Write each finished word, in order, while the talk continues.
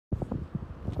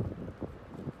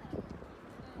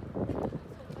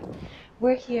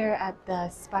We're here at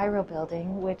the Spiral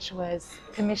building, which was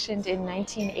commissioned in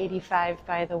 1985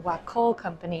 by the Wacoal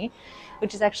company,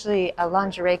 which is actually a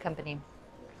lingerie company.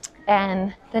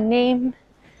 And the name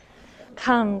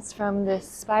comes from this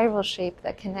spiral shape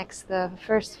that connects the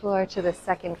first floor to the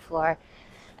second floor.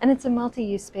 And it's a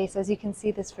multi-use space. As you can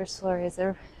see, this first floor is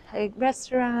a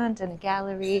restaurant and a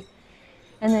gallery.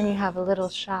 And then you have a little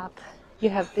shop.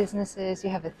 You have businesses, you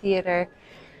have a theater.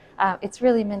 It's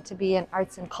really meant to be an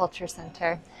arts and culture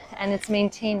center, and it's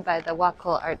maintained by the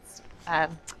Wacoal Arts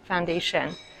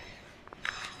Foundation.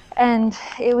 And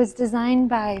it was designed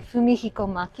by Fumihiko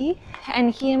Maki,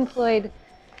 and he employed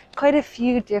quite a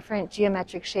few different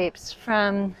geometric shapes,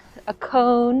 from a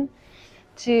cone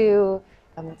to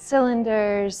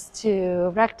cylinders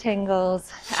to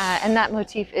rectangles, and that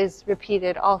motif is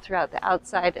repeated all throughout the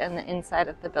outside and the inside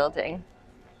of the building.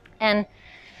 And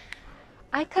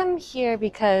I come here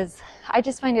because I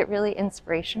just find it really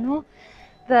inspirational.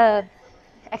 The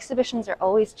exhibitions are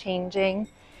always changing.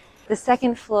 The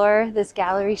second floor, this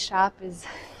gallery shop, is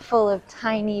full of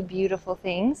tiny, beautiful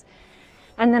things.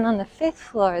 And then on the fifth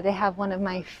floor, they have one of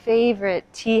my favorite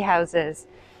tea houses,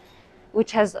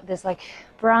 which has this like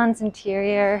bronze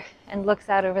interior and looks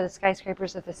out over the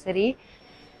skyscrapers of the city.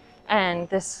 And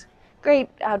this great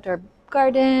outdoor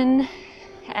garden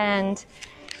and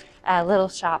little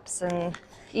shops, and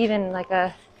even like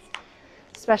a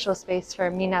special space for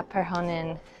Mina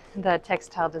Perhonen, the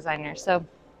textile designer. So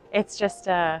it's just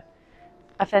a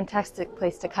fantastic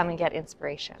place to come and get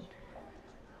inspiration.